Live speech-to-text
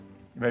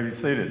You may be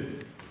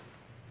seated.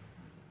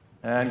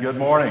 And good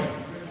morning.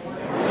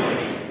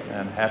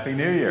 And Happy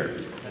New Year.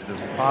 It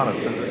is upon us,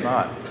 is it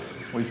not?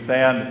 We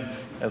stand,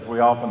 as we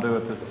often do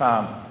at this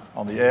time,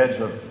 on the edge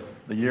of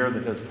the year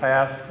that has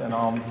passed and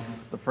on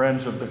the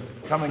fringe of the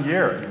coming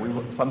year. We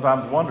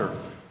sometimes wonder,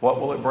 what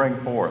will it bring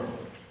forth?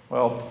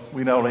 Well,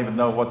 we don't even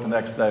know what the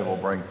next day will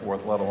bring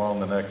forth, let alone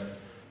the next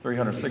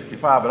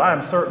 365. But I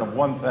am certain of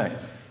one thing,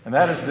 and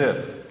that is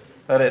this,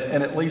 that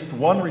in at least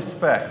one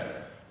respect,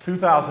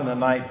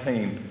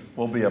 2019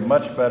 will be a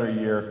much better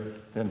year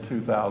than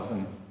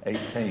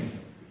 2018.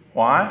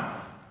 Why?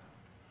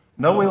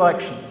 No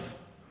elections.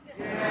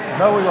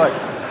 No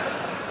elections.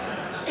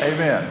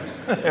 Amen.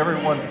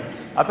 Everyone,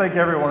 I think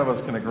every one of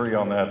us can agree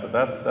on that, but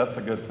that's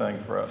a good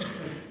thing for us.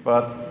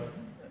 But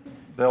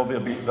they'll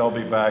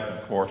be back,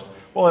 of course.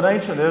 Well, in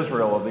ancient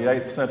Israel of the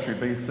 8th century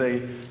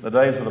BC, the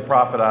days of the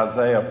prophet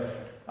Isaiah,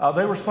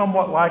 they were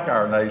somewhat like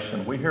our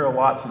nation. We hear a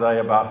lot today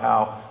about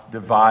how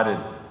divided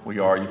we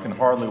are. You can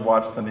hardly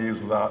watch the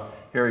news without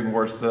hearing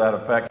words to that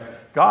effect.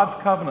 God's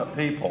covenant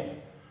people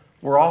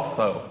were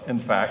also,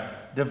 in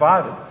fact,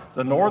 divided.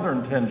 The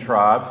northern 10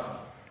 tribes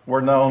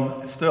were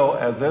known still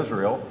as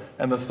Israel,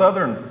 and the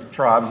southern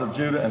tribes of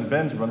Judah and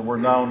Benjamin were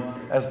known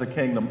as the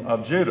kingdom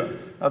of Judah.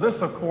 Now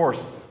this, of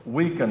course,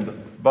 weakened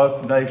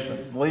both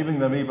nations, leaving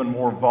them even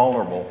more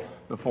vulnerable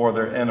before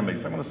their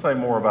enemies. I'm going to say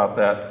more about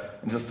that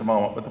in just a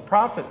moment. But the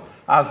prophet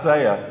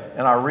Isaiah,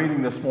 in our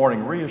reading this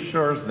morning,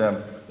 reassures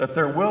them that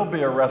there will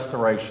be a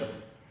restoration,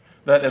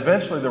 that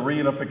eventually the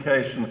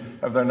reunification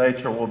of their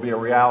nature will be a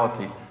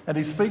reality. And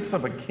he speaks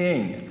of a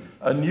king,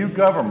 a new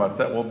government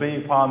that will be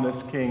upon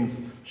this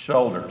king's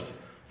shoulders.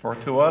 For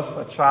to us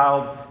a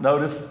child,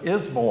 notice,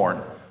 is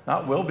born,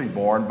 not will be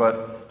born,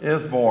 but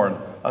is born.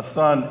 A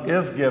son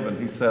is given,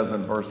 he says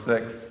in verse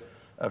 6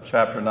 of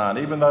chapter 9,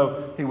 even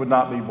though he would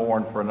not be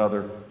born for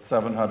another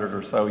 700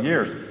 or so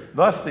years.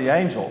 Thus the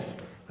angels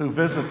who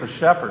visit the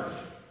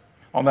shepherds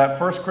on that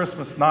first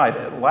Christmas night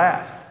at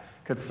last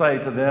could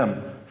say to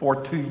them,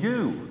 for to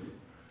you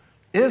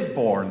is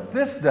born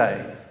this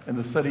day in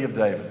the city of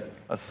David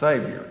a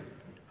Savior,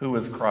 who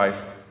is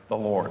Christ the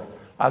Lord.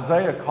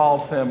 Isaiah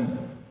calls him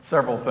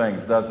several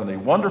things, doesn't he?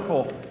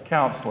 Wonderful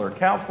Counselor.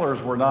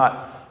 Counselors were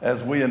not,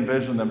 as we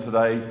envision them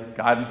today,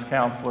 guidance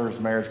counselors,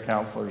 marriage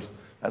counselors,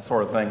 that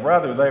sort of thing.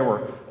 Rather, they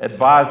were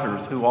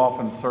advisors who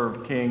often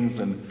served kings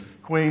and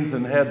queens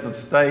and heads of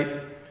state.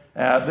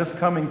 This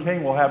coming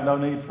king will have no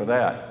need for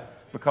that,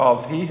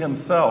 because he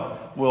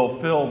himself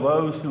will fill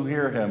those who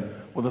hear him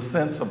with a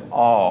sense of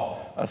awe,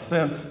 a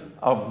sense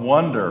of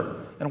wonder.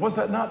 And was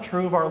that not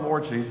true of our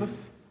Lord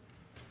Jesus?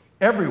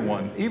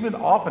 Everyone, even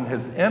often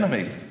his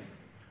enemies,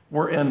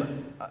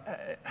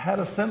 had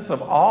a sense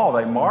of awe.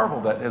 They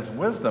marveled at his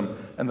wisdom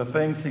and the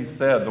things he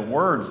said, the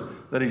words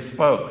that he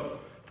spoke.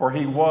 For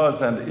he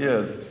was and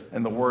is,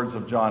 in the words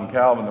of John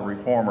Calvin, the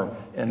Reformer,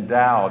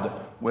 endowed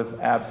with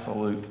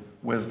absolute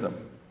wisdom.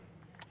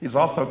 He's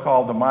also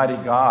called the mighty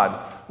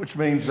God, which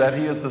means that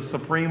he is the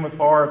supreme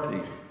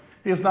authority.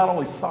 He is not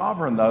only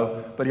sovereign,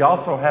 though, but he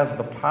also has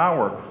the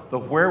power, the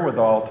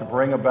wherewithal to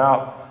bring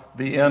about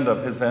the end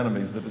of his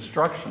enemies, the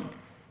destruction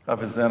of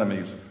his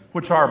enemies,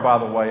 which are, by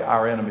the way,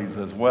 our enemies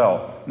as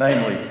well,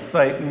 namely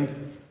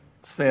Satan,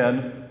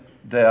 sin,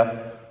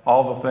 death,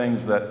 all the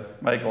things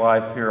that make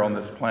life here on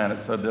this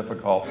planet so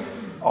difficult,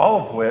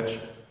 all of which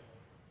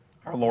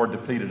our Lord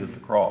defeated at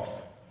the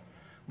cross.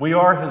 We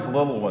are his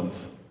little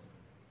ones.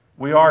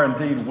 We are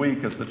indeed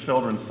weak, as the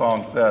children's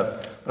song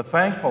says, but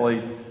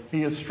thankfully,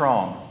 he is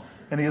strong.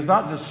 And he is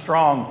not just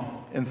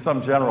strong in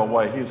some general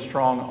way, he is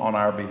strong on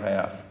our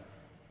behalf.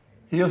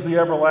 He is the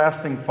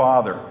everlasting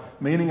Father,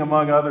 meaning,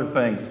 among other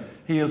things,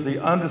 he is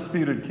the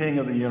undisputed King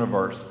of the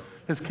universe.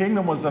 His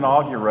kingdom was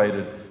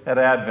inaugurated at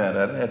Advent,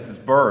 at his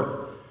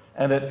birth,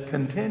 and it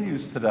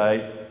continues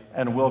today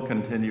and will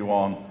continue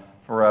on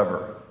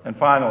forever. And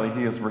finally,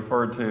 he is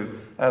referred to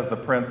as the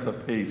Prince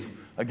of Peace.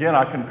 Again,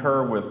 I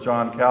concur with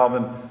John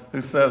Calvin,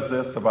 who says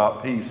this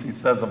about peace. He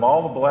says, of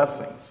all the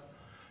blessings,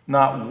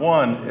 not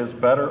one is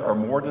better or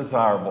more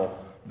desirable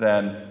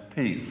than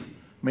peace,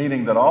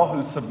 meaning that all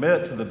who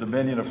submit to the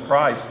dominion of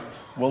Christ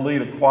will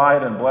lead a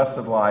quiet and blessed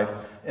life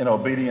in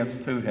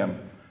obedience to him.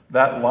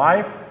 That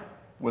life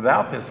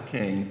without this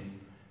king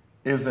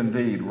is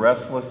indeed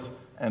restless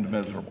and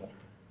miserable.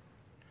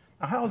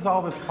 Now, how is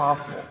all this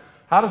possible?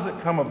 How does it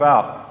come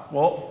about?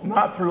 Well,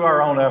 not through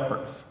our own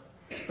efforts.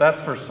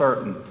 That's for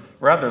certain.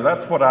 Rather,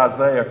 that's what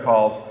Isaiah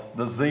calls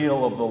the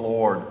zeal of the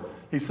Lord.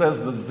 He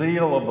says the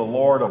zeal of the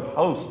Lord of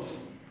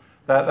hosts.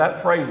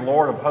 That phrase,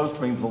 Lord of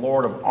hosts, means the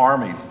Lord of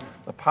armies,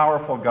 the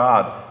powerful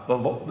God.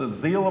 The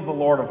zeal of the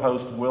Lord of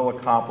hosts will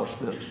accomplish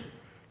this.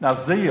 Now,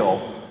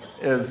 zeal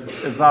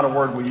is not a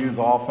word we use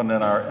often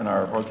in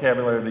our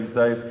vocabulary these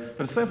days,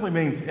 but it simply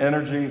means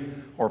energy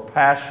or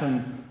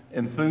passion,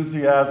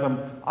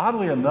 enthusiasm.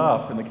 Oddly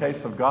enough, in the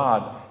case of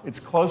God, it's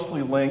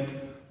closely linked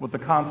with the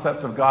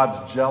concept of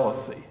God's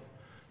jealousy.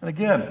 And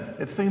again,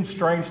 it seems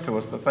strange to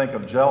us to think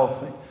of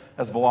jealousy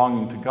as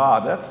belonging to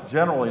God. That's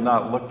generally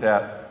not looked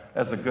at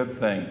as a good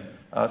thing.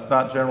 It's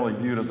not generally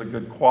viewed as a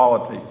good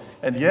quality.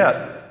 And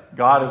yet,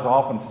 God is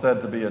often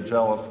said to be a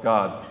jealous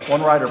God.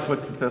 One writer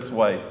puts it this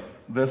way: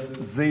 this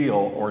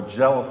zeal or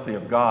jealousy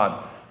of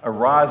God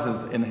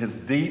arises in his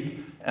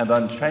deep and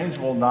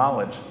unchangeable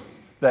knowledge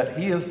that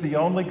he is the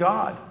only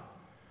God,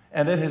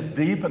 and in his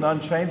deep and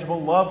unchangeable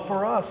love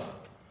for us.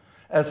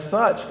 As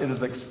such, it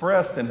is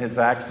expressed in his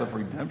acts of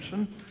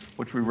redemption,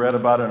 which we read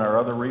about in our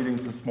other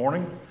readings this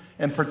morning.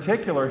 In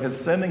particular, his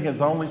sending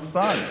his only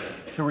Son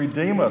to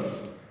redeem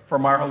us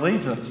from our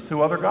allegiance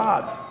to other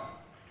gods.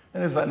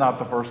 And is that not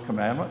the first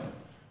commandment?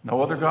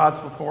 No other gods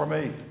before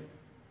me.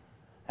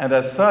 And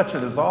as such,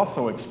 it is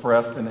also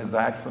expressed in his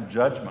acts of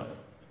judgment,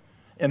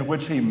 in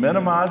which he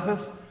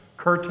minimizes,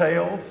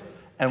 curtails,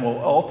 and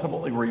will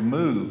ultimately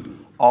remove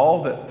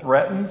all that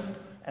threatens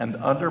and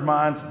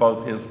undermines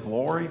both his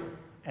glory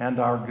and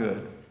our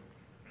good.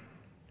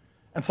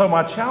 And so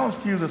my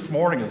challenge to you this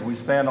morning as we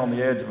stand on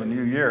the edge of a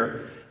new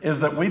year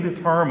is that we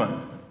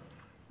determine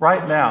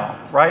right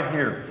now, right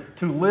here,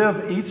 to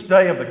live each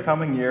day of the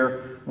coming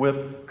year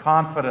with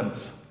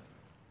confidence,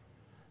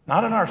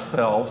 not in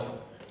ourselves,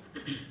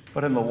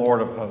 but in the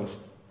Lord of hosts,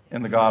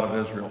 in the God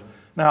of Israel.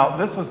 Now,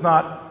 this is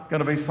not going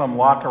to be some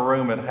locker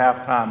room at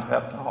halftime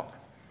pep talk.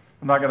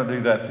 I'm not going to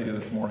do that to you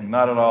this morning,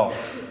 not at all.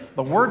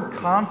 The word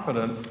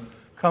confidence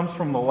comes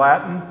from the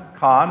Latin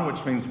con,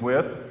 which means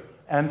with,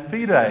 and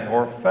fide,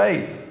 or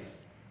faith.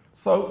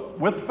 So,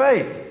 with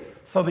faith.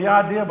 So the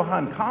idea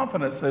behind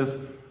confidence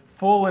is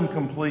full and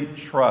complete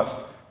trust,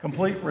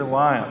 complete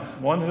reliance,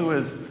 one who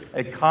is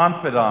a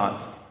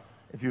confidant.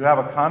 If you have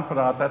a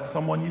confidant, that's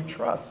someone you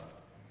trust.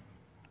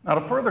 Now,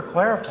 to further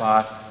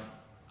clarify,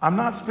 I'm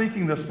not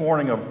speaking this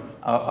morning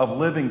of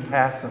living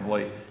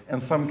passively in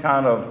some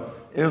kind of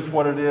is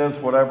what it is,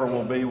 whatever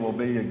will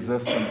be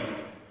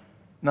existence.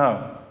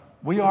 No,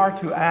 we are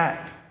to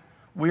act.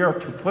 We are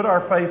to put our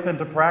faith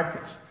into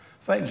practice.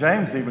 St.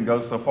 James even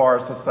goes so far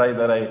as to say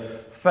that a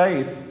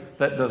faith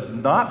that does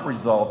not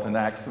result in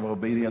acts of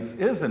obedience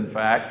is, in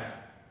fact,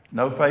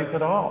 no faith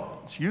at all.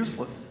 It's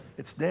useless.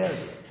 It's dead.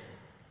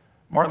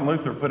 Martin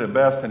Luther put it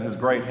best in his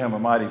great hymn, A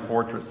Mighty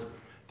Fortress.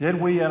 Did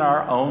we in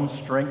our own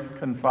strength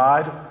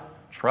confide,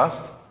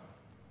 trust?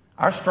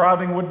 Our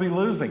striving would be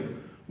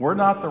losing. We're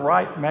not the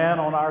right man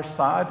on our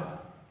side,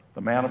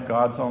 the man of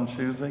God's own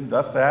choosing.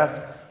 Dost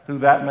ask who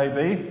that may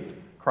be?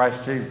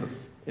 Christ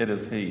Jesus, it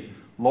is he.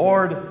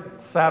 Lord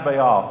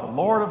Sabaoth,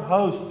 Lord of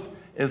hosts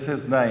is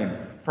his name,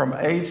 from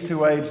age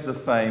to age the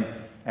same,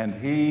 and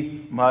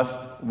he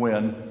must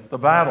win the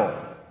battle.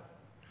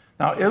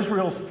 Now,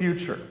 Israel's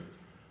future,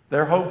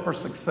 their hope for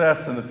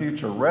success in the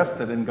future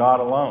rested in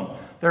God alone.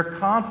 Their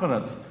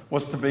confidence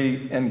was to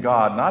be in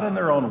God, not in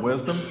their own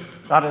wisdom,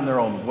 not in their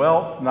own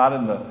wealth, not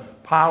in the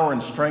power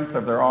and strength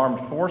of their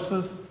armed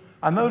forces.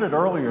 I noted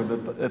earlier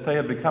that they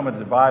had become a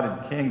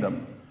divided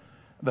kingdom,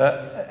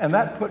 and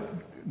that put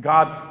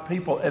God's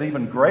people at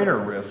even greater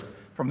risk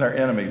from their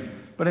enemies.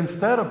 But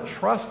instead of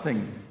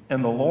trusting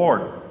in the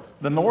Lord,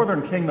 the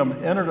northern kingdom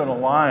entered an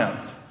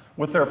alliance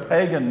with their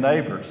pagan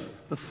neighbors,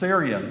 the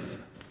Syrians.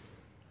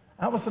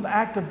 That was an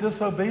act of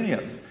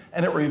disobedience,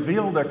 and it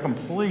revealed their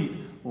complete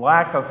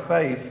lack of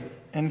faith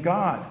in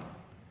God.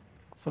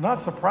 So not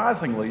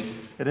surprisingly,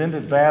 it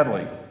ended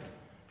badly.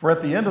 For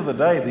at the end of the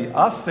day, the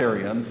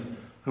Assyrians,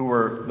 who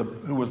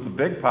was the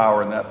big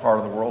power in that part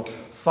of the world,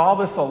 saw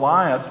this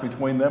alliance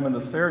between them and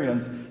the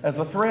Syrians as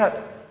a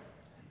threat,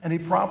 and he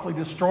promptly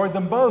destroyed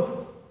them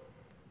both.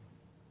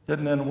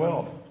 Didn't end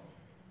well.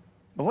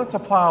 But let's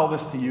apply all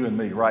this to you and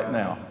me right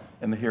now,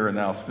 in the here and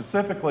now.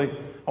 Specifically,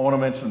 I want to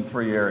mention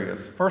 3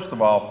 areas. First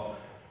of all,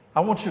 I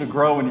want you to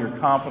grow in your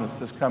confidence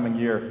this coming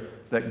year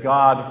that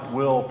God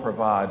will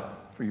provide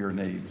for your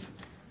needs,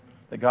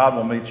 that God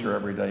will meet your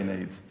everyday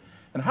needs.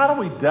 And how do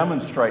we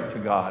demonstrate to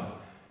God?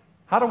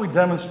 How do we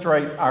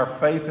demonstrate our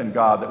faith in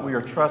God, that we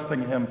are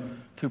trusting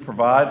him to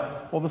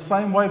provide? Well, the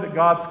same way that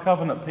God's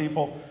covenant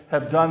people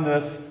have done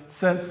this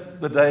since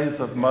the days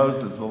of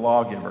Moses, the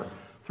lawgiver,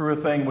 through a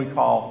thing we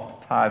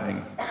call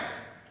tithing,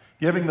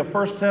 giving the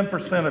first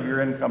 10% of your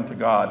income to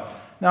God.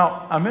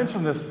 Now, I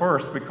mention this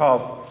first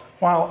because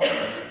while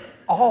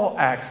all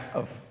acts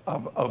of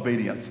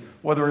obedience,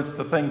 whether it's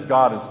the things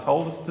God has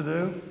told us to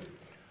do,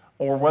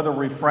 or whether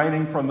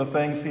refraining from the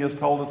things he has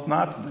told us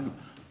not to do,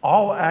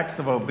 all acts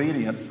of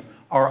obedience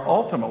are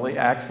ultimately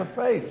acts of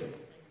faith.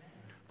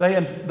 They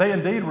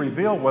indeed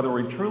reveal whether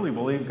we truly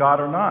believe God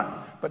or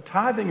not. But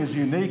tithing is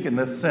unique in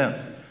this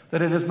sense,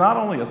 that it is not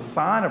only a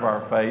sign of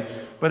our faith,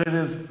 but it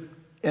is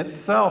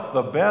itself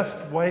the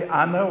best way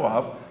I know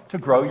of to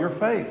grow your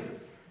faith.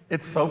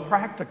 It's so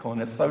practical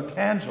and it's so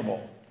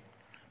tangible.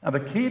 Now, the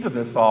key to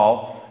this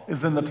all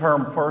is in the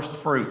term first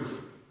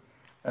fruits,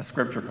 as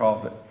Scripture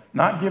calls it.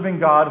 Not giving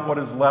God what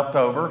is left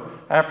over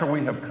after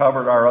we have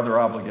covered our other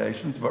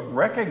obligations, but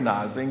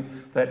recognizing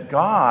that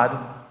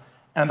God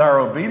and our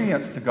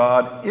obedience to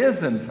God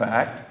is, in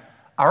fact,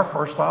 our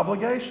first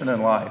obligation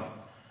in life.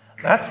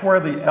 That's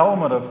where the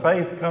element of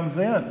faith comes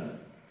in.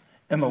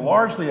 In the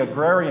largely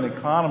agrarian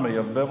economy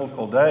of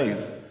biblical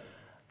days,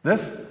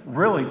 this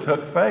really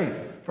took faith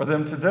for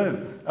them to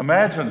do.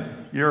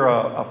 Imagine you're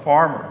a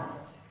farmer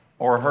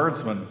or a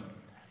herdsman,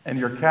 and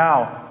your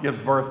cow gives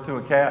birth to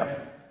a calf.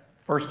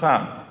 First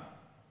time.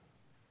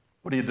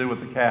 What do you do with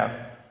the calf?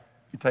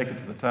 You take it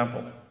to the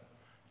temple.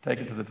 Take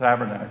it to the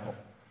tabernacle.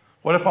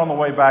 What if on the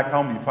way back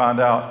home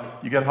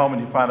you get home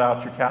and you find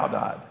out your cow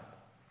died?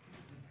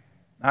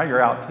 Now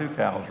you're out 2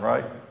 cows,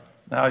 right?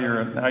 Now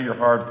you're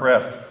hard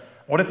pressed.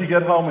 What if you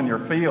get home and your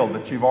field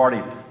that you've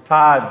already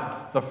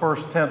tied the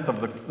first tenth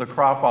of the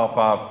crop off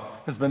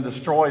of has been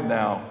destroyed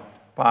now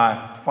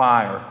by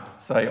fire,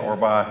 say, or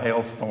by a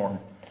hailstorm?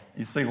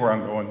 You see where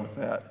I'm going with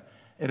that.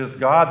 It is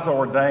God's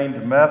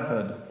ordained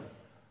method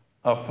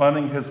of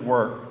funding his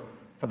work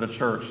for the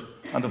church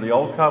under the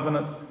old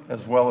covenant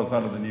as well as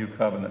under the new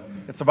covenant.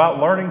 It's about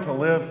learning to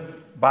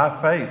live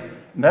by faith.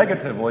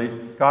 Negatively,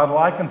 God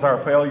likens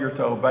our failure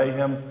to obey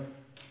him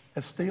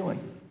as stealing.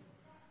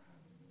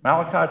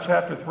 Malachi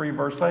chapter 3,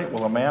 verse 8,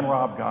 will a man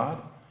rob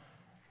God?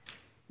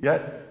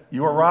 Yet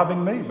you are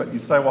robbing me. But you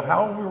say, well,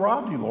 how have we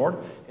robbed you, Lord?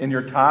 In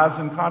your tithes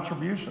and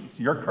contributions.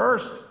 You're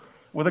cursed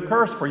with a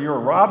curse, for you are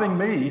robbing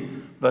me,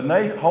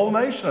 the whole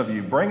nation of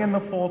you. Bring in the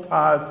full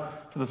tithe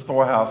to the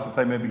storehouse, that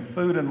they may be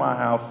food in my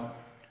house.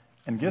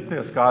 And get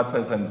this, God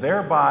says, and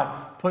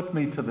thereby put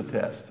me to the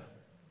test.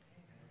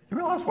 You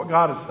realize what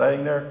God is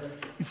saying there?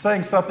 He's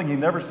saying something he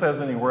never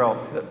says anywhere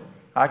else that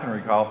I can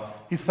recall.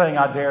 He's saying,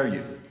 I dare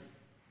you.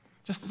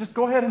 Just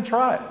go ahead and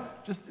try it.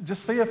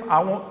 Just see if I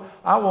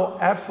will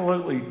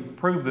absolutely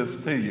prove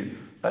this to you.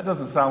 That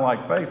doesn't sound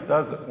like faith,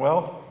 does it?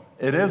 Well,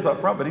 it is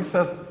up front, but he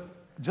says,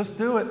 just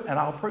do it and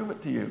I'll prove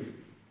it to you.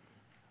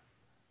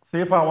 See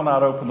if I will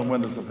not open the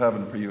windows of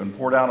heaven for you and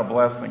pour down a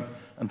blessing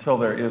until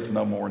there is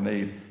no more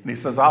need. And he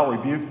says, I'll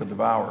rebuke the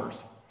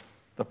devourers,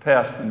 the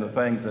pests and the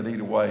things that eat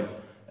away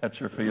at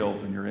your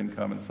fields and your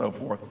income and so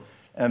forth.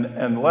 And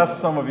unless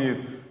some of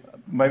you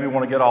maybe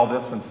want to get all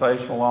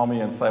dispensational on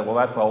me and say, well,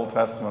 that's Old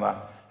Testament. I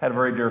had a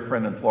very dear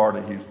friend in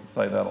Florida who used to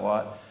say that a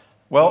lot.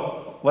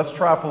 Well, let's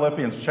try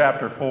Philippians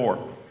chapter 4,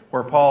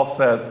 where Paul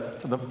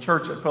says to the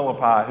church at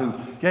Philippi, who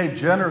gave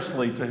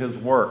generously to his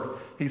work,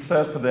 he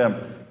says to them,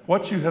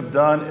 what you have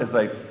done is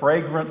a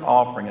fragrant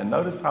offering. And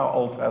notice how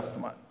Old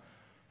Testament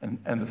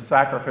and the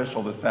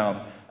sacrificial this sounds.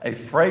 A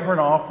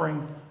fragrant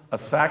offering, a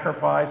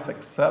sacrifice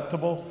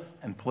acceptable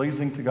and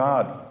pleasing to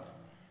God.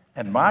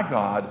 And my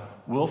God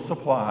will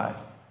supply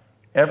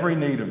every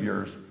need of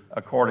yours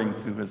according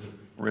to his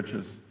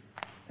riches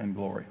and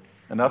glory.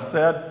 Enough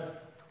said?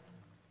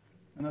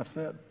 Enough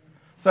said.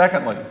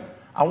 Secondly,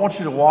 I want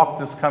you to walk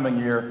this coming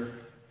year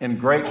in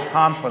great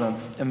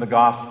confidence in the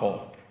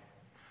gospel.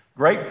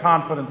 Great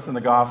confidence in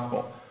the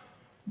gospel.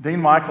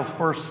 Dean Michael's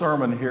first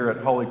sermon here at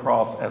Holy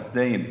Cross as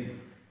dean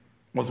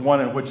was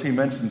one in which he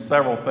mentioned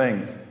several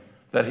things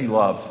that he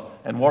loves.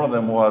 And one of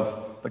them was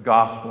the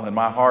gospel. And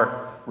my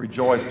heart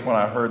rejoiced when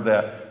I heard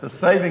that. The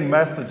saving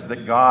message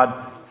that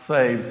God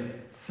saves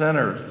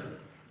sinners,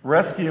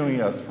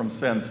 rescuing us from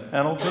sin's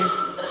penalty,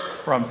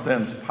 from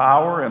sin's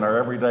power in our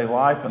everyday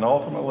life, and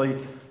ultimately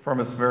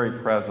from its very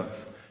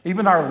presence.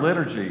 Even our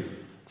liturgy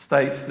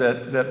states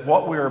that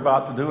what we are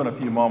about to do in a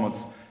few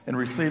moments in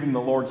receiving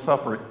the Lord's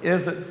Supper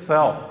is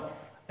itself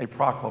a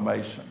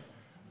proclamation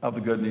of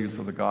the good news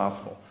of the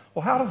gospel.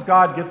 Well, how does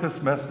God get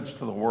this message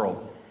to the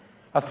world?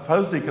 I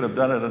suppose he could have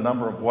done it a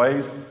number of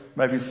ways,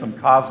 maybe some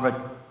cosmic,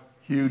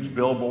 huge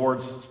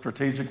billboards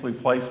strategically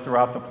placed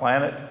throughout the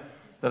planet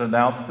that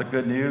announce the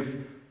good news.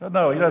 But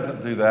no, he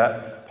doesn't do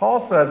that. Paul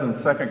says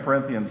in 2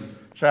 Corinthians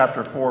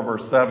chapter 4,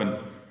 verse 7,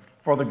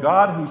 for the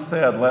God who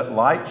said, let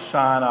light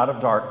shine out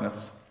of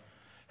darkness,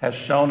 has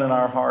shone in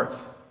our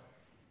hearts.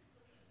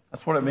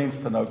 That's what it means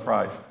to know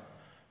Christ.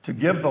 To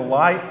give the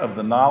light of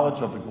the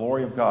knowledge of the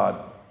glory of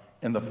God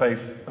in the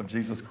face of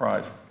Jesus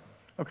Christ.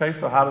 Okay,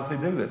 so how does he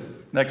do this?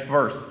 Next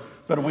verse.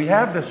 But we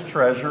have this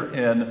treasure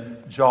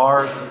in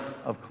jars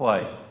of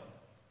clay,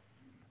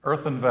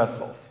 earthen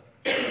vessels.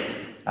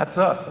 That's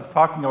us. It's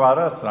talking about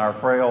us and our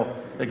frail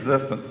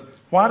existence.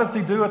 Why does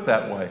he do it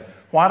that way?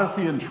 Why does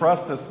he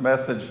entrust this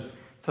message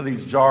to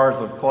these jars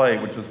of clay,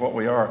 which is what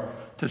we are,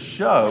 to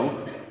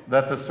show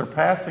that the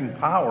surpassing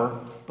power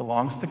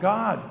belongs to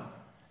God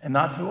and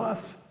not to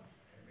us?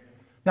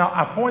 Now,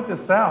 I point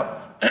this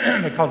out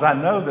because I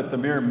know that the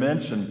mere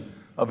mention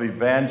of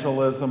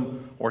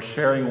evangelism or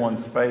sharing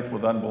one's faith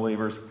with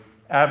unbelievers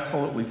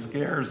absolutely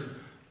scares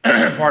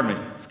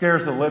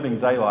the living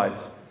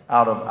daylights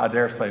out of, I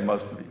dare say,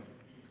 most of you.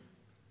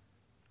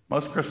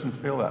 Most Christians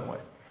feel that way.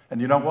 And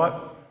you know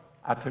what?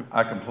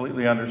 I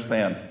completely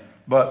understand.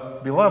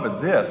 But,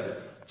 beloved,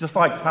 this, just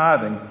like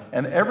tithing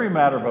and every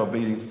matter of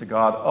obedience to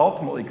God,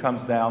 ultimately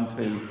comes down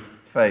to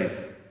faith.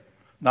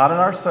 Not in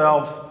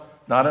ourselves,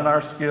 not in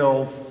our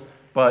skills,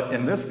 but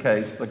in this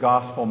case, the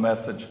gospel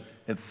message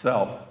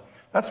itself.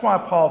 That's why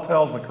Paul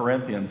tells the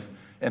Corinthians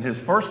in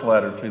his first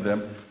letter to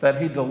them that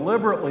he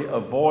deliberately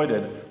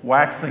avoided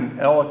waxing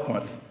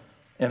eloquent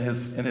in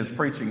his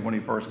preaching when he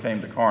first came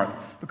to Corinth,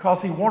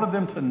 because he wanted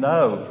them to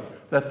know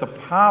that the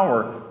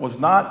power was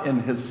not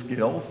in his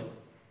skills,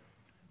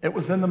 it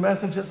was in the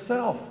message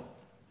itself.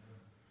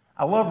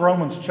 I love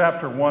Romans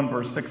chapter 1,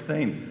 verse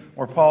 16,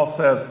 where Paul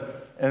says,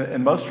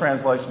 in most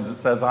translations it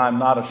says, I am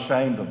not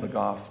ashamed of the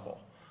gospel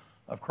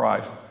of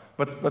Christ.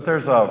 But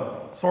there's a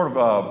sort of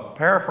a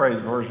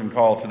paraphrased version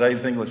called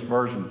Today's English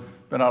Version,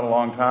 been out a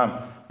long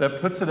time,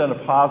 that puts it in a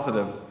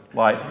positive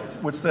light,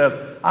 which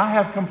says, I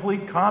have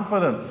complete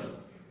confidence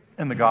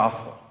in the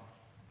gospel.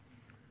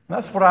 And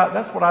that's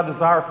what I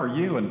desire for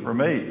you and for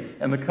me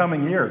in the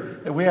coming year,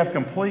 that we have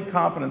complete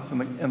confidence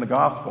in the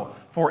gospel.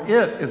 For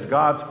it is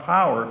God's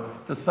power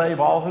to save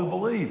all who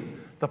believe.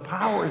 The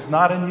power is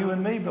not in you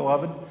and me,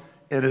 beloved.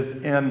 It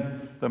is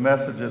in the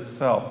message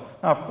itself.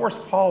 Now, of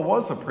course, Paul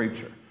was a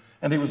preacher,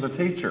 and he was a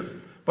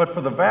teacher. But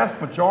for the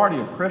vast majority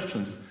of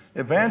Christians,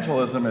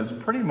 evangelism is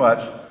pretty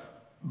much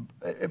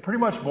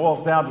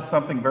boils down to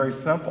something very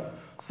simple.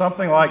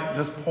 Something like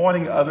just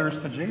pointing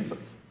others to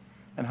Jesus.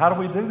 And how do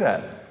we do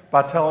that?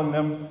 By telling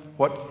them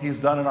what he's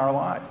done in our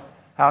life,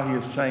 how he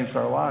has changed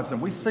our lives. And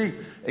we see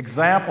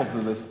examples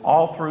of this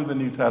all through the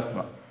New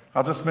Testament.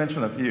 I'll just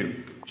mention a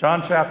few.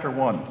 John chapter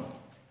 1.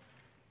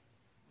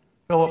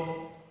 Philip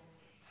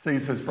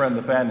sees his friend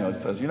Nathanael and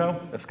says,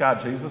 this guy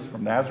Jesus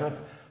from Nazareth,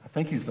 I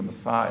think he's the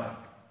Messiah.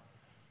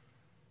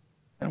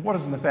 And what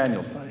does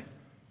Nathanael say?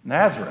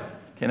 Nazareth?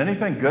 Can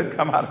anything good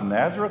come out of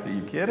Nazareth? Are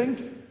you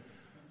kidding?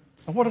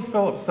 And what does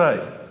Philip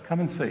say? Come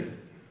and see.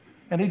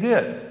 And he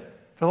did.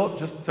 Philip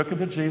just took him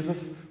to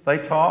Jesus. They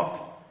talked.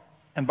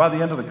 And by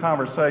the end of the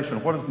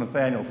conversation, what does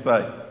Nathanael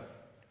say?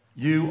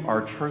 You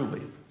are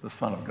truly the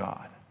Son of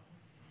God.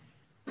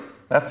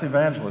 That's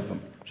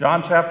evangelism.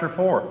 John chapter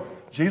 4.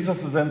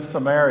 Jesus is in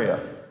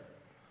Samaria.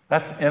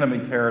 That's enemy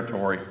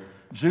territory.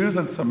 Jews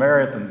and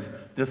Samaritans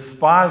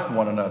despised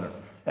one another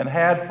and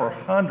had for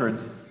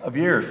hundreds of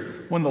years.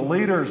 When the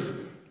leaders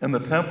in the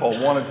temple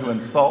wanted to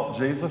insult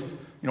Jesus,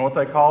 you know what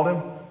they called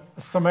him?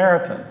 A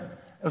Samaritan.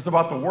 It was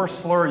about the worst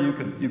slur you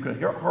could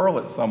hurl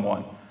at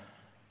someone.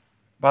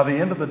 By the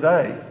end of the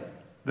day,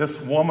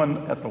 this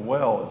woman at the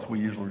well, as we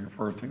usually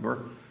refer to her,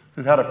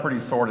 who had a pretty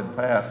sordid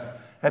past,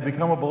 had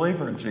become a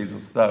believer in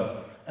Jesus,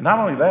 though. And not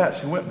only that,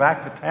 she went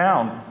back to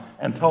town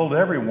and told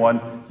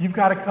everyone, you've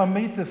got to come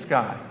meet this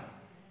guy.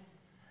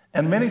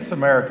 And many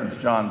Samaritans,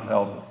 John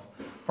tells us,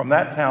 from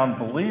that town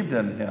believed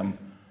in him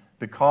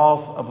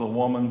because of the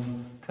woman's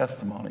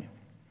testimony,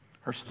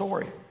 her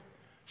story.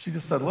 She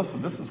just said,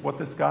 listen, this is what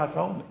this guy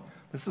told me.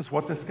 This is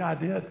what this guy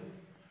did.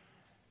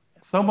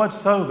 So much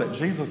so that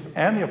Jesus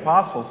and the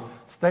apostles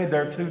stayed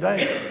there 2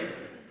 days.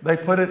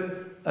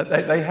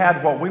 They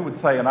had what we would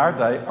say in our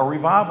day, a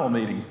revival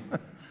meeting.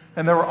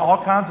 And there were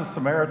all kinds of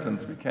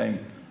Samaritans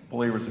became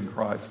believers in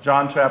Christ.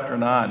 John chapter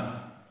 9,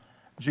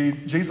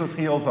 Jesus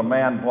heals a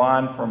man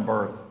blind from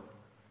birth.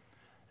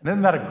 And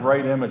isn't that a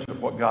great image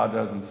of what God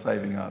does in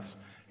saving us?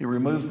 He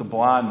removes the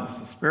blindness,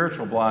 the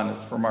spiritual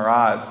blindness from our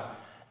eyes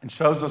and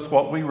shows us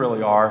what we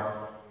really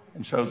are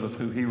and shows us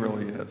who he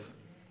really is.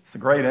 It's a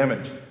great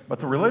image. But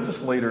the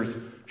religious leaders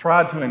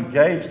tried to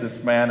engage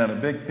this man in a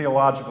big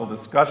theological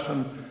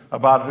discussion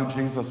about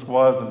who Jesus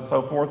was and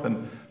so forth.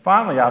 And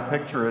finally, I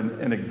picture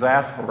in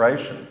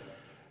exasperation,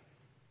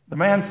 the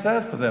man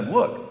says to them,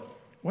 look,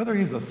 whether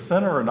he's a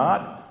sinner or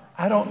not,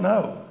 I don't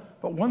know.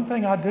 But one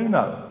thing I do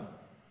know,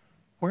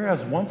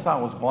 whereas once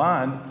I was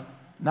blind,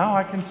 now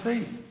I can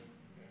see.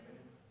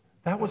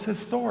 That was his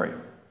story.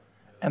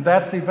 And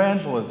that's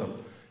evangelism.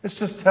 It's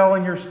just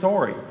telling your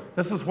story.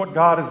 This is what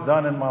God has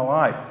done in my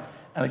life.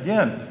 And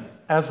again,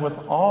 as with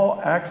all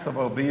acts of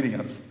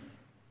obedience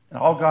and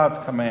all God's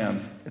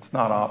commands, it's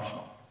not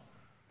optional.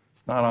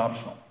 It's not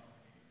optional.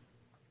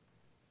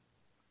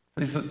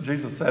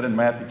 Jesus said in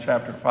Matthew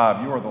chapter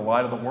 5, you are the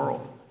light of the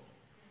world.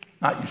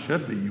 Not you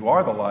should be, you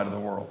are the light of the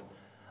world.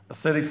 A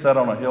city set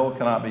on a hill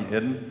cannot be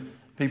hidden.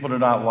 People do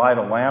not light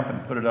a lamp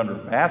and put it under a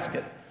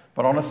basket,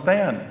 but on a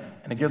stand,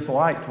 and it gives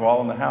light to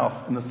all in the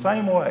house. In the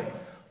same way,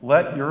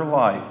 let your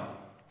light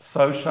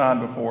so shine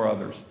before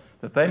others,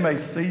 that they may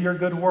see your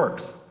good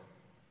works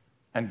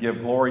and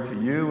give glory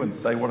to you and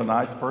say what a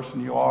nice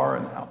person you are.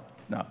 And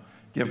no,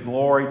 give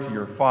glory to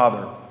your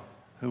Father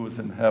who is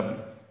in heaven.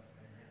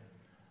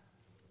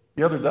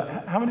 The other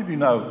day, how many of you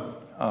know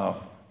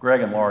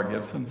Greg and Laura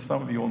Gibson?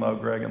 Some of you will know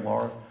Greg and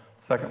Laura,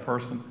 second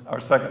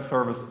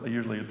service they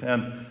usually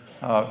attend.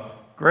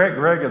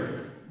 Greg is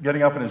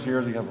getting up in his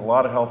years. He has a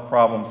lot of health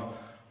problems,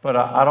 but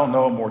I don't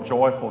know a more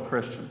joyful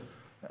Christian.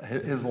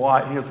 His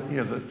life, he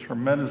is a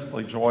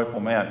tremendously joyful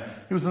man.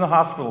 He was in the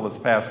hospital this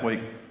past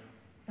week,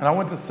 and I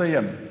went to see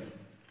him.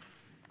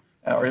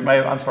 It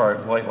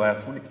was late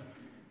last week.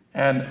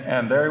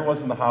 And there he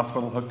was in the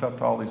hospital, hooked up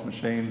to all these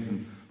machines,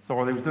 and so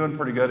forth. He was doing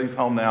pretty good. He's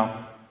home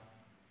now.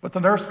 But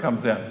the nurse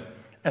comes in,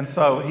 and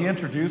so he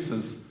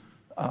introduces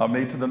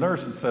me to the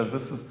nurse and says,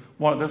 this is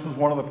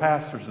one of the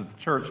pastors at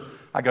the church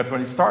I go to.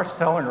 And he starts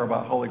telling her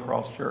about Holy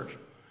Cross Church.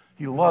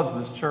 He loves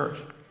this church.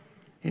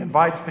 He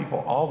invites people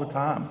all the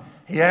time.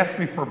 He asked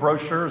me for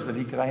brochures that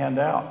he could hand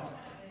out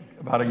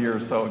about a year or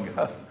so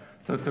ago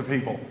to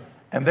people.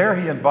 And there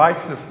he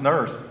invites this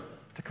nurse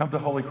to come to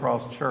Holy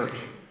Cross Church.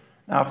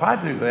 Now, if I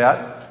do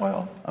that,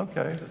 well,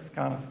 okay, that's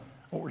kind of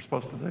what we're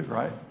supposed to do,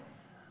 right?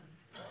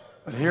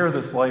 But here,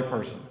 this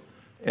layperson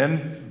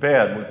in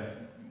bed with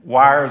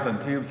wires and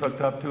tubes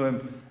hooked up to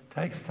him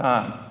takes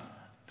time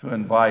to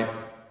invite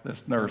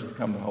this nurse to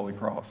come to Holy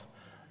Cross.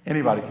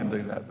 Anybody can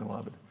do that,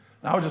 beloved.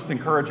 And I would just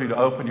encourage you to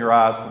open your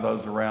eyes to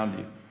those around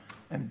you.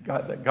 And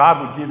that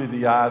God would give you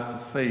the eyes to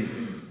see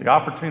the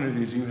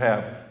opportunities you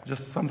have,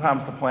 just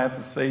sometimes to plant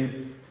the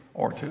seed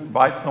or to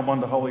invite someone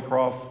to Holy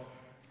Cross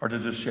or to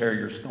just share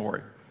your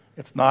story.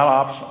 It's not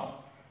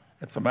optional.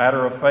 It's a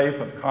matter of faith,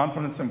 of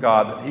confidence in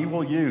God that He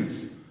will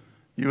use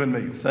you and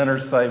me,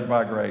 sinners saved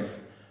by grace,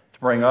 to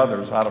bring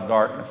others out of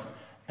darkness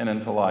and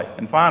into light.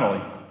 And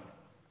finally,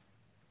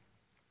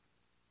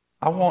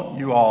 I want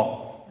you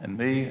all and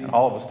me and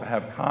all of us to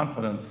have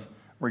confidence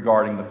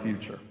regarding the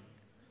future.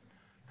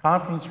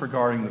 Confidence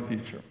regarding the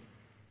future.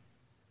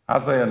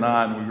 Isaiah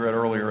 9, we read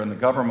earlier, and the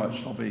government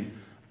shall be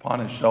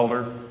upon his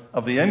shoulder.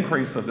 Of the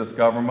increase of this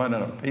government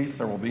and of peace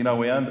there will be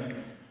no end.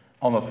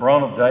 On the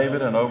throne of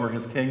David and over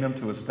his kingdom,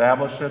 to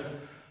establish it,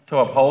 to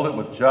uphold it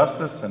with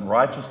justice and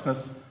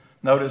righteousness.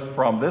 Notice,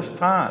 from this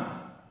time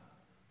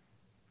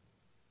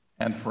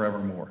and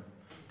forevermore.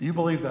 Do you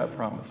believe that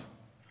promise?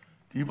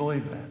 Do you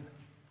believe that?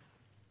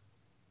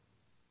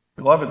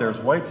 Beloved, there's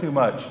way too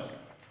much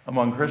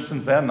among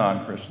Christians and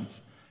non-Christians.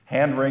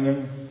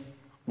 Hand-wringing,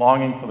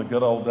 longing for the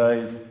good old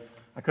days.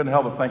 I couldn't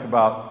help but think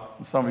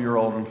about, some of your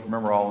old ones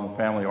remember All in the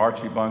Family,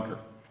 Archie Bunker.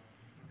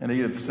 And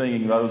Edith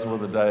singing, "Those Were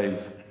the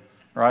Days,"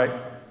 right?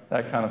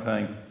 That kind of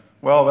thing.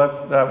 Well,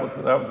 that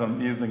was an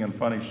amusing and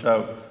funny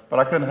show. But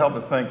I couldn't help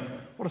but think,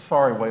 what a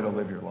sorry way to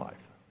live your life.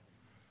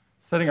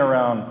 Sitting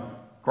around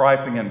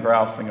griping and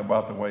grousing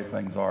about the way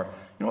things are.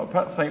 You know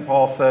what St.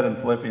 Paul said in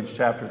Philippians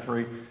chapter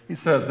 3? He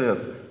says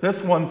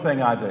this one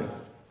thing I do,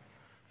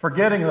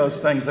 forgetting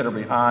those things that are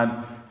behind,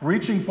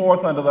 reaching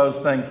forth unto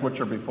those things which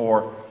are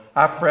before,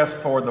 I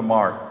press toward the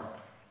mark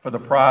for the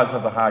prize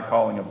of the high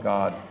calling of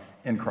God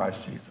in Christ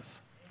Jesus.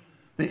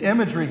 The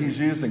imagery he's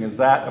using is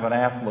that of an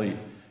athlete,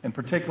 in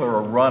particular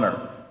a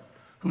runner,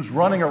 who's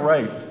running a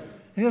race.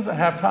 He doesn't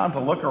have time to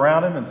look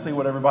around him and see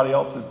what everybody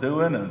else is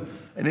doing and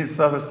this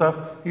other stuff.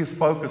 He's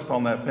focused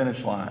on that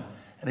finish line,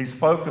 and he's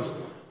focused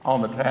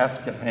on the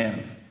task at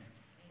hand.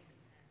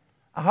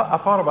 I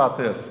thought about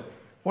this.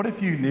 What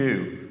if you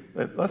knew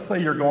that, let's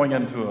say you're going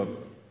into a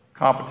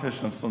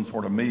competition of some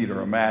sort of meet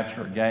or a match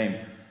or a game,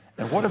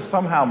 and what if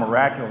somehow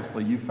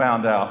miraculously you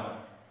found out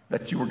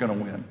that you were going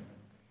to win?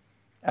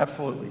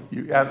 Absolutely.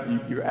 You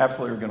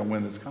absolutely are going to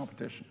win this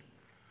competition.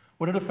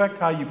 Would it affect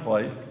how you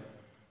played?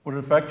 Would it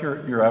affect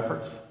your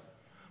efforts?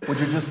 Would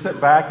you just sit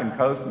back and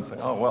coast and say,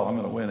 "Oh, well, I'm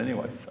going to win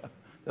anyway"?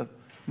 So,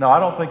 no, I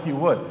don't think you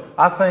would.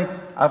 I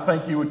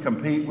think you would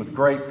compete with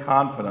great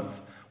confidence,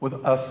 with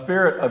a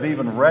spirit of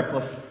even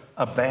reckless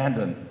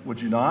abandon,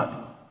 would you not?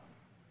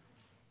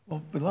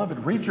 Well,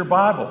 beloved, read your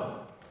Bible.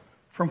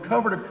 From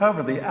cover to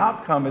cover, the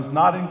outcome is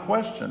not in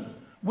question.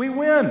 We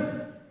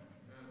win.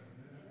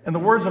 In the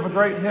words of a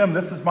great hymn,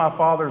 "This is my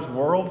Father's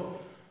world.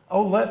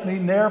 Oh, let me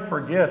ne'er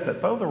forget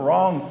that though the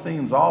wrong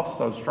seems oft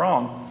so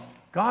strong,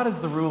 God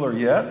is the ruler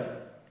yet."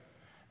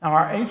 Now,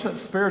 our ancient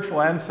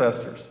spiritual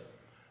ancestors,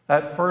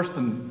 that first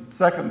and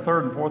second,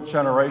 third, and fourth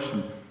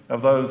generation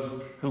of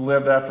those who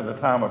lived after the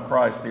time of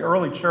Christ, the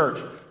early church,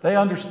 they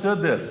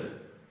understood this.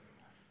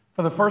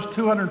 For the first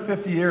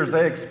 250 years,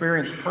 they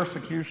experienced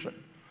persecution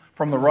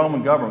from the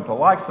Roman government, the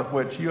likes of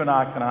which you and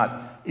I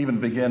cannot even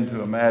begin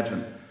to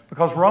imagine,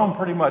 because Rome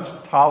pretty much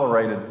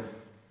tolerated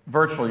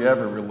virtually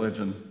every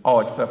religion, all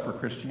except for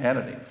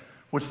Christianity,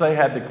 which they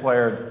had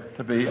declared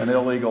to be an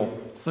illegal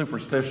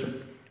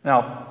superstition.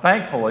 Now,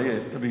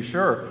 thankfully, to be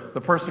sure,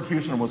 the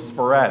persecution was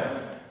sporadic.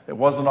 It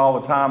wasn't all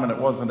the time and it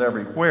wasn't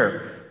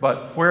everywhere,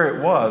 but where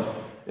it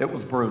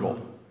was brutal.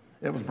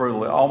 It was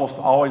brutal. It almost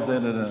always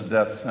ended in a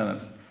death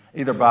sentence,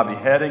 either by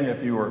beheading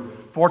if you were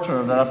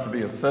fortunate enough to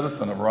be a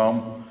citizen of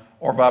Rome,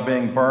 or by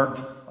being burnt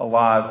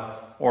alive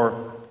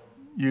or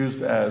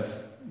used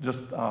as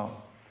just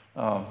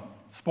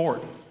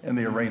sport in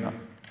the arena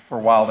for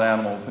wild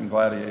animals and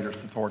gladiators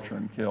to torture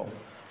and kill.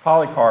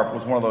 Polycarp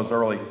was one of those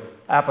early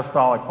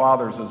apostolic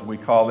fathers, as we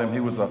call them. He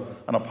was an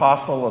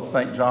apostle of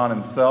St. John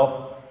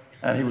himself,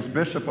 and he was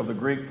bishop of the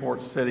Greek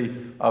port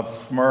city of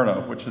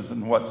Smyrna, which is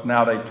in what's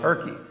nowadays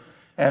Turkey.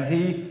 And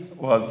he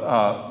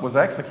was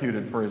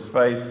executed for his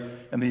faith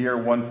in the year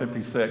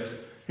 156.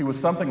 He was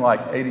something like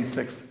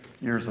 86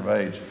 years of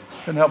age.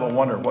 Couldn't help but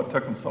wonder what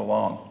took him so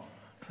long.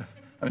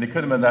 I mean, he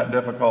couldn't have been that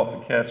difficult to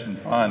catch and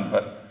find,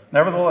 but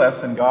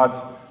nevertheless, in God's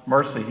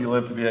mercy, he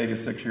lived to be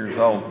 86 years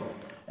old.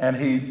 And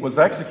he was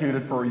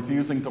executed for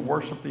refusing to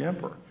worship the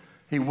emperor.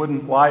 He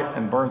wouldn't light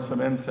and burn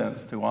some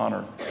incense to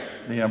honor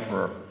the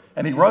emperor.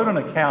 And he wrote an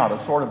account, a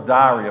sort of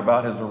diary,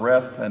 about his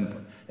arrest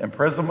and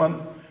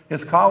imprisonment.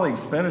 His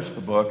colleagues finished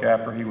the book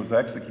after he was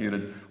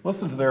executed.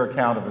 Listen to their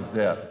account of his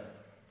death.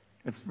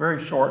 It's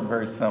very short and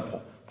very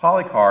simple.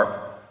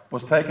 Polycarp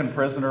was taken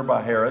prisoner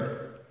by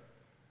Herod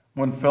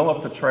when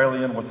Philip the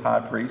Trallian was high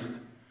priest,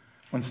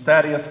 when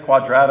Statius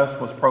Quadratus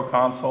was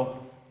proconsul,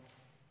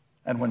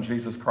 and when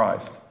Jesus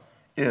Christ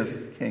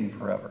is king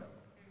forever.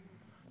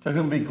 To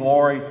whom be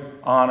glory,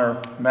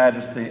 honor,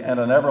 majesty, and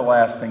an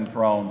everlasting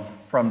throne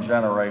from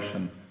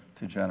generation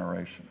to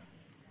generation.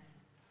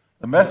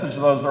 The message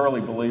of those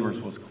early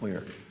believers was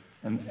clear,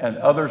 and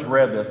others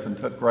read this and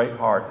took great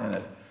heart in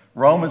it.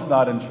 Rome is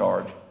not in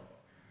charge.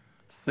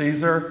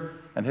 Caesar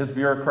and his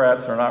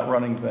bureaucrats are not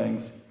running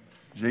things.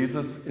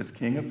 Jesus is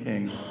King of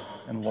Kings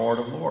and Lord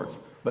of Lords.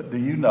 But do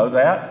you know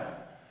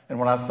that? And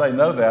when I say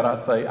know that,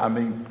 I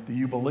mean, do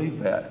you believe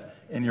that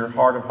in your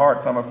heart of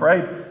hearts? I'm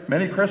afraid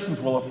many Christians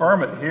will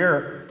affirm it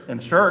here in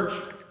church.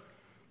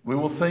 We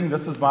will sing,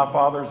 "This is my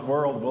Father's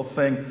world." We'll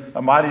sing,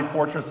 "A mighty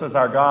fortress is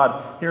our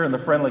God," here in the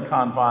friendly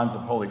confines of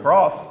Holy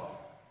Cross,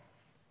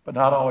 but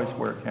not always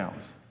where it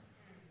counts.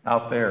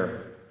 Out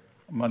there,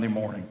 Monday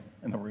morning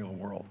in the real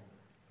world.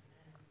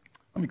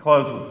 Let me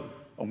close with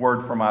a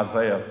word from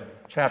Isaiah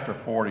chapter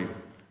 40,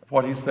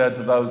 what he said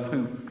to those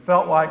who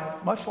felt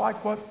like, much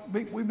like what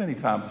we many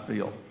times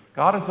feel.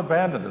 God has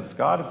abandoned us.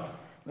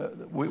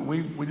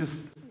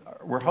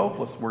 We're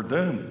hopeless. We're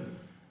doomed.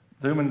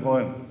 Doom and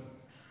gloom.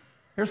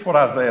 Here's what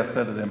Isaiah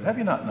said to them. "Have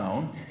you not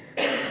known?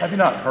 Have you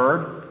not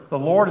heard? The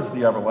Lord is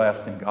the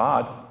everlasting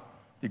God,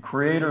 the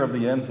creator of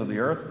the ends of the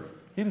earth.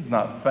 He does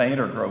not faint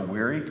or grow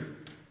weary.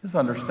 His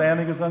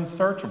understanding is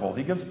unsearchable.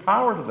 He gives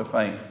power to the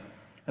faint.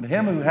 And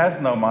him who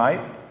has no might,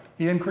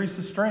 he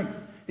increases strength.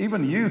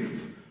 Even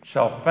youths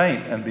shall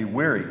faint and be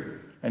weary,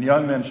 and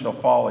young men shall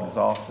fall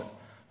exhausted.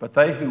 But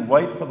they who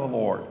wait for the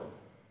Lord,"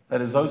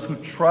 that is, those who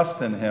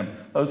trust in him,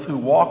 those who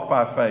walk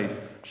by faith,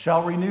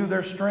 "shall renew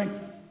their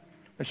strength.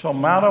 They shall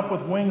mount up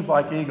with wings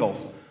like eagles.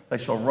 They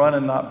shall run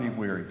and not be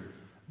weary.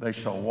 They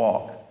shall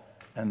walk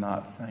and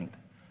not faint."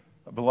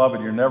 But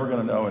beloved, you're never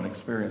going to know and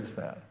experience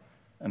that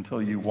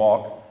until you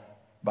walk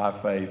by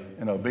faith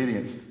in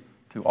obedience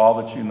to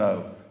all that you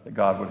know that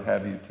God would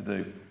have you to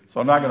do. So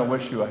I'm not going to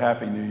wish you a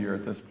happy new year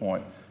at this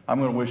point. I'm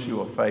going to wish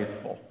you a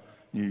faithful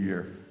new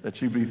year,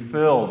 that you be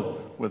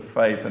filled with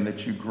faith and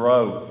that you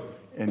grow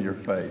in your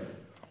faith.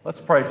 Let's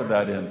pray to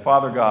that end.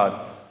 Father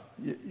God,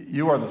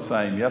 you are the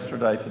same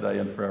yesterday, today,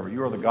 and forever.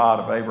 You are the God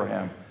of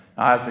Abraham,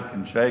 Isaac,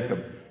 and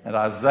Jacob, and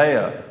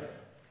Isaiah,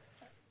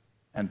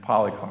 and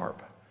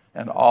Polycarp,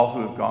 and all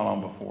who have gone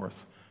on before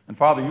us. And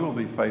Father, you will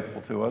be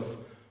faithful to us.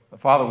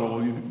 Father, will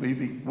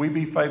we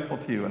be faithful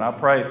to you? And I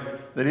pray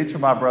that each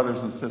of my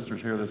brothers and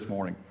sisters here this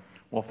morning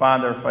will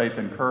find their faith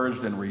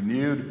encouraged and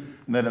renewed,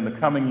 and that in the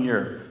coming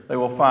year they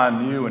will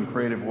find new and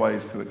creative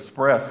ways to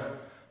express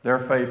their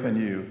faith in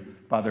you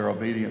by their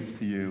obedience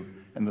to you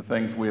and the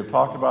things we have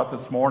talked about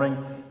this morning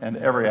and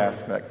every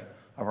aspect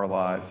of our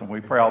lives. And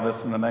we pray all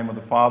this in the name of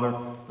the Father,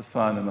 the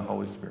Son, and the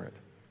Holy Spirit.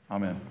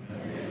 Amen.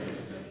 Amen.